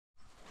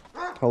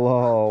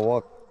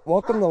Hello,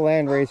 welcome to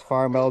Landrace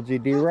Farm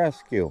LGD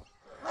Rescue.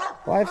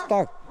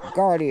 Livestock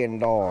Guardian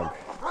Dog.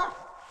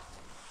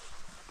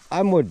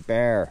 I'm with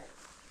Bear2,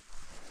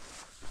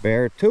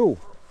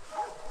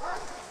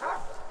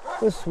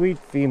 the sweet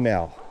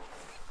female.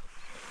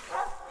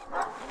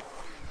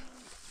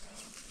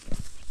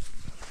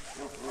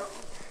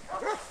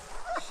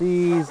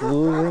 She's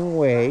losing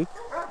weight.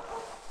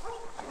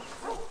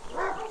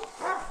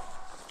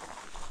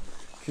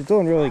 She's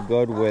doing really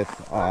good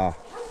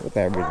with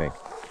everything.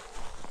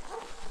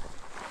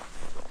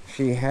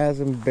 She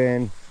hasn't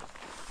been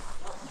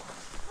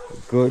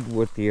good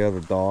with the other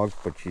dogs,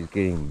 but she's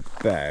getting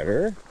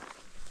better.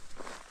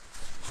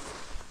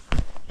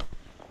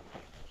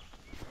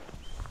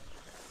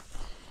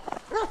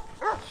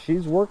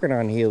 She's working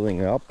on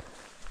healing up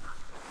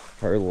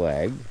her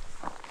leg,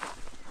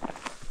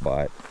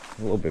 but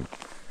a little bit,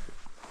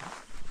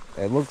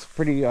 it looks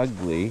pretty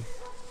ugly,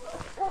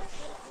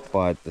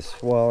 but the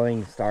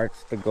swelling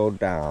starts to go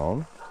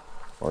down,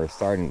 or is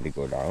starting to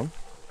go down,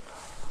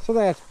 so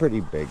that's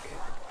pretty big.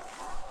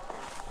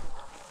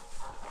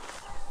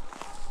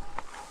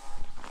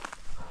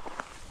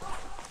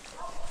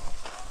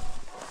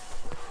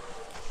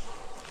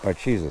 But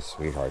she's a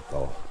sweetheart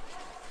though.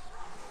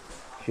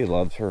 She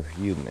loves her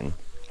human.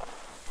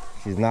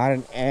 She's not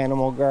an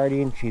animal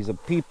guardian, she's a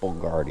people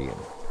guardian.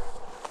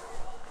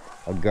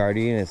 A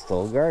guardian is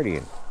still a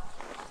guardian.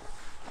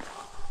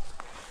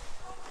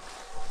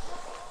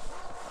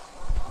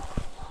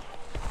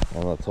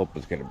 And let's hope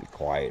it's going to be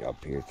quiet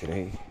up here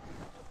today.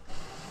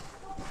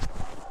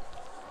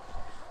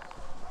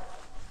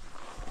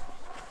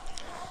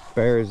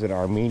 Bear is an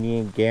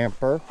Armenian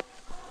Gamper.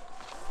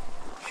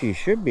 She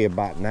should be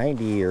about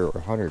 90 or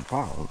 100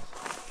 pounds.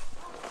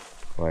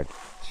 But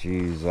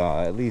she's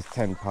at least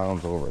 10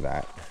 pounds over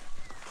that.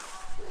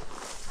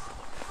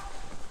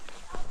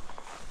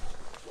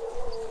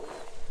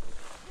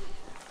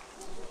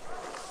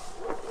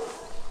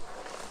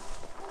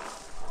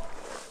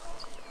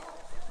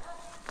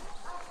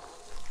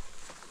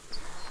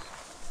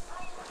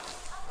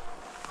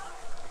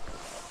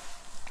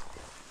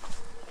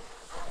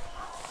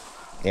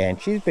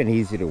 And she's been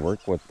easy to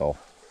work with though.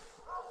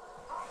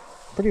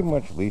 Pretty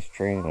much leash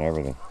trained and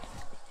everything.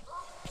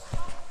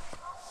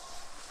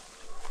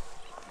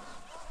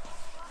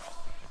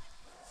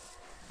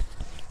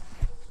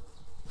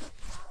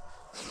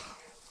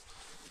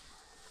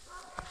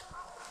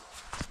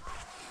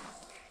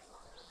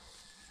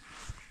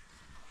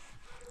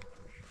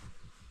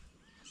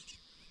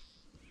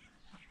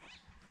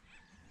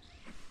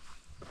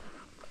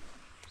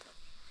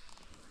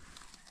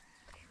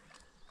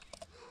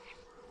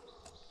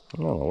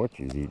 I don't know what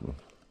she's eating.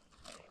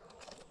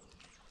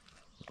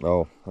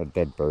 Oh, a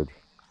dead bird.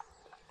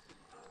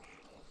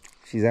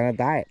 She's on a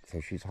diet,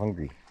 so she's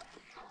hungry.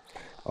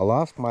 I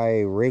lost my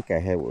rake I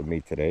had with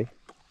me today.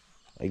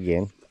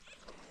 Again.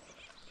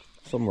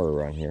 Somewhere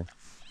around here.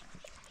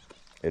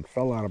 It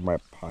fell out of my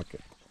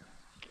pocket.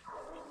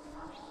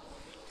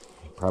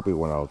 Probably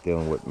when I was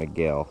dealing with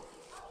Miguel.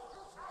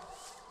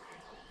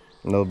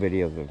 No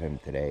videos of him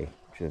today.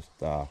 Just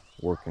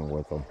working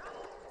with him.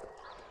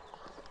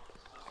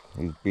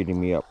 He's beating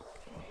me up.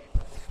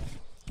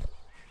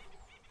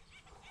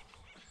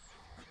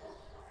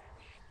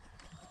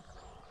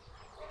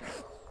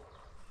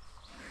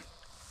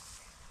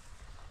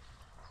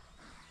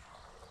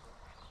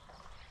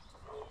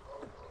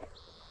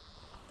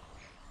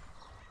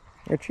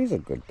 And she's a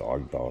good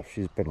dog though.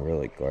 She's been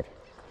really good.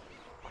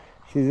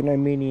 She's an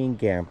Armenian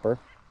Gamper.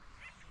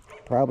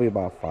 Probably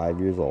about 5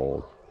 years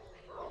old.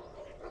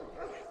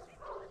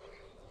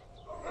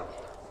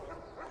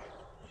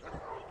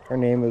 Her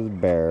name is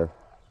Bear.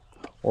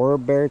 Or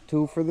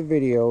Bear2 for the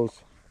videos.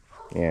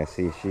 Yeah,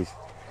 see, she's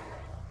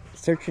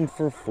searching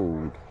for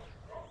food.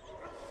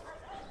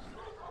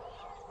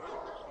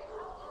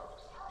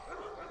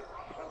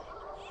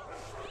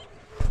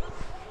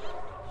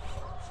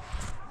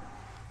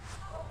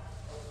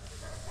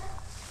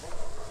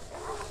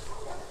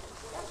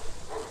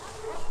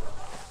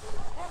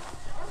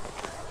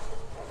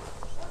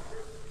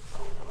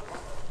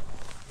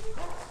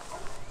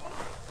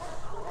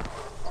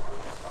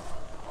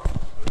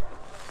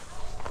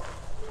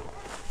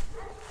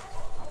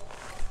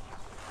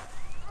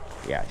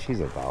 Yeah, she's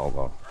a doll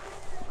though.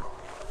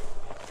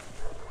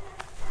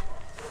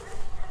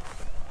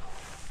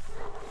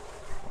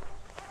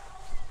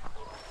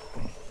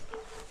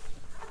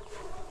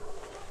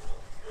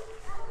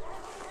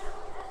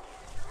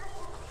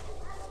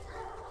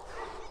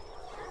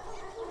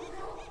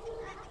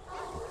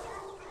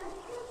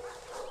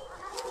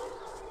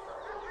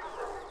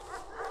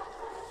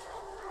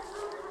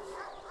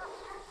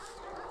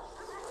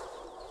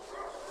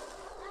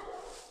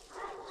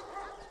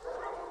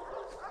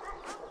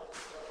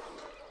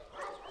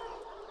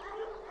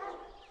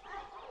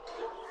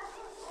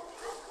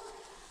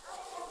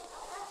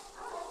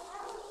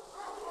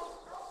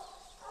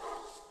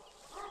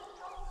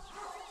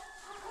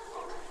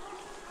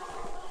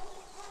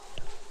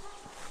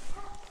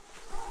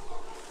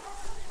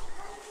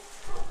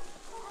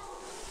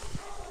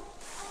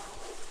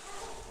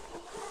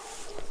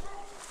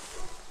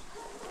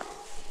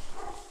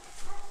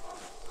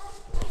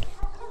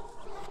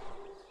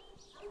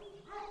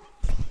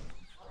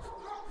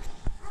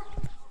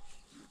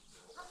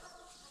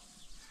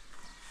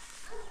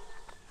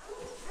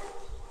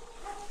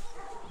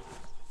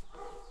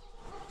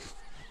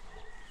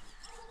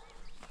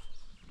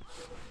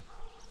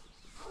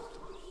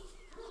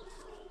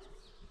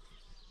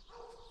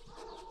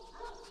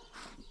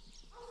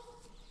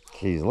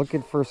 She's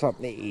looking for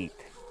something to eat.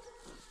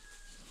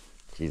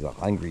 She's a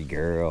hungry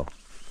girl.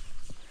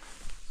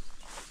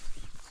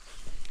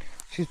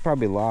 She's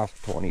probably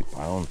lost 20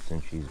 pounds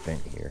since she's been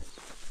here.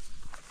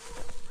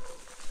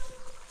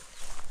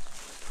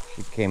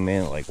 She came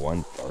in at like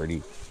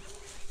 130.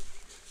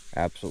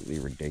 Absolutely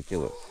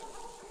ridiculous.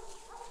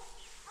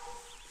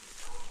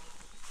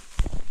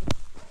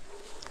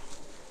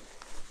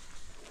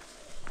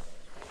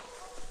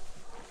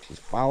 She's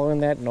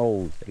following that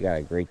nose. They got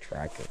a great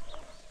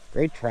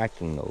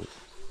tracking nose.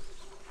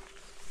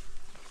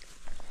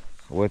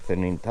 With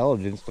an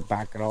intelligence to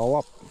back it all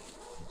up.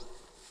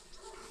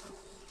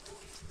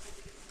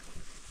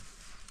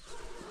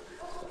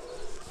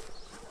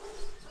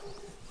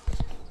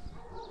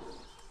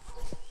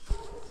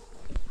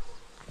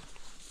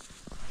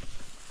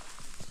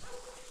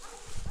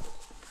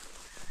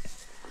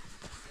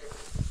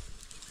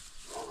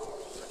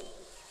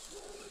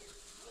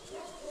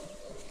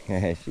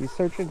 She's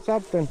searching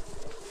something.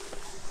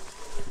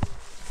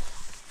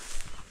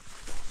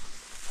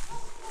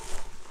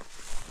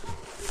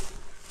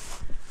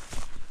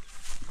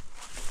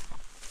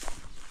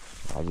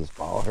 I'll just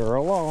follow her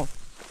along.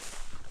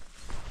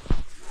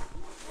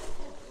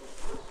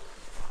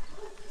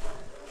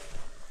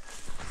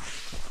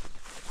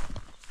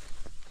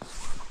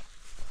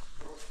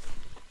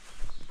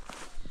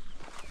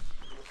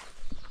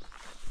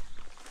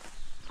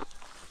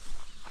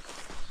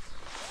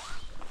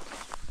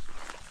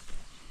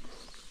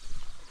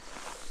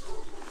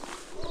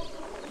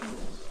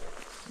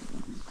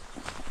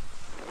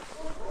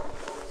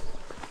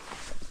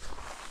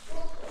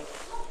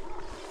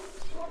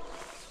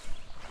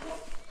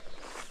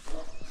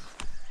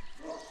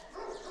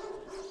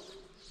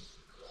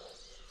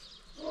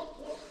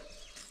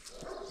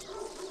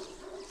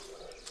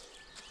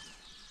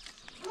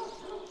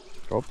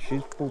 Oh,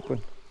 she's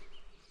pooping.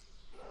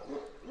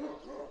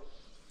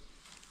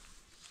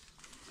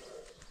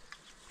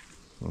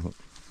 Well,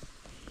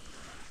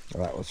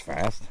 that was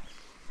fast.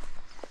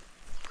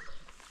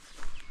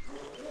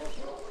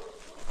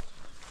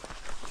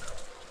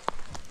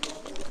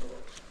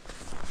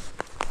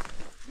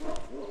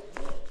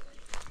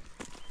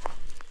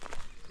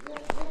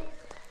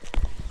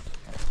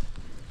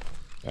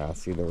 Yeah,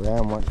 see, the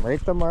ram went right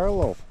to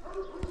Marlo,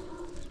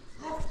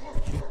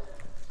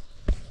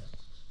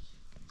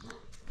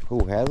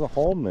 who has a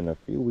home in a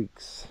few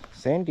weeks.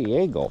 San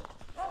Diego.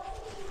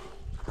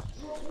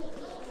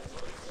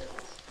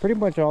 Pretty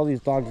much all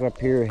these dogs up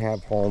here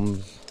have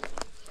homes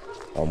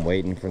I'm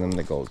waiting for them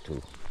to go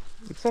to.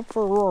 Except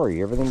for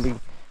Rory.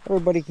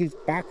 Everybody keeps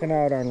backing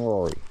out on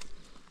Rory.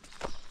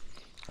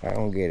 I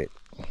don't get it.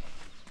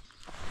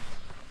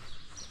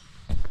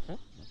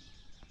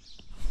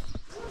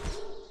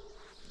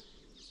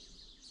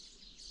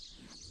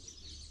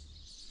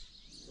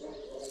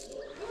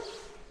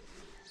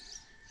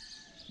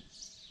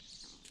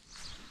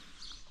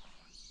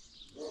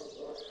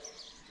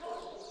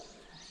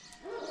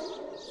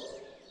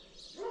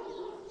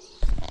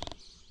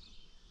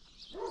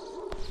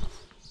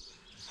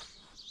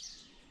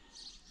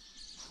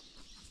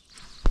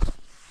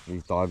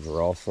 These dogs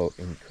are also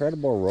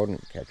incredible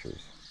rodent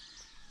catchers.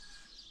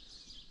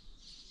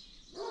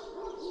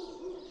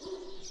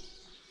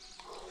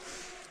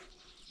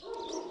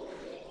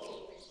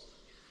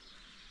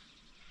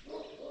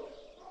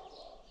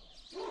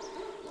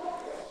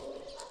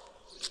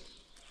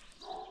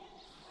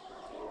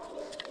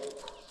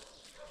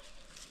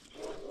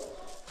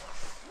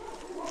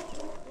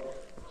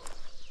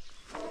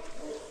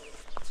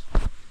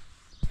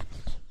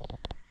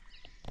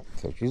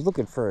 So she's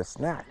looking for a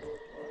snack.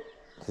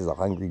 She's a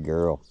hungry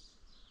girl.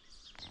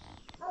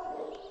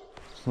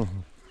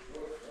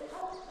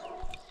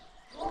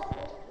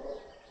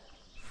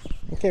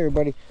 Okay,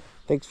 everybody.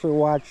 Thanks for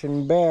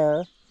watching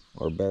Bear,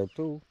 or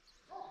Bear2.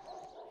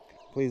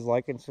 Please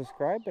like and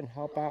subscribe and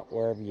help out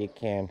wherever you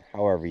can,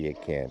 however you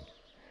can.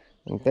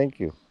 And thank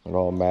you. It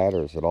all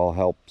matters. It all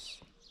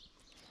helps.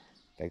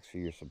 Thanks for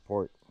your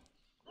support.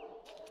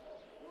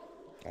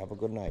 Have a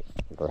good night,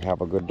 or have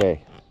a good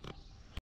day.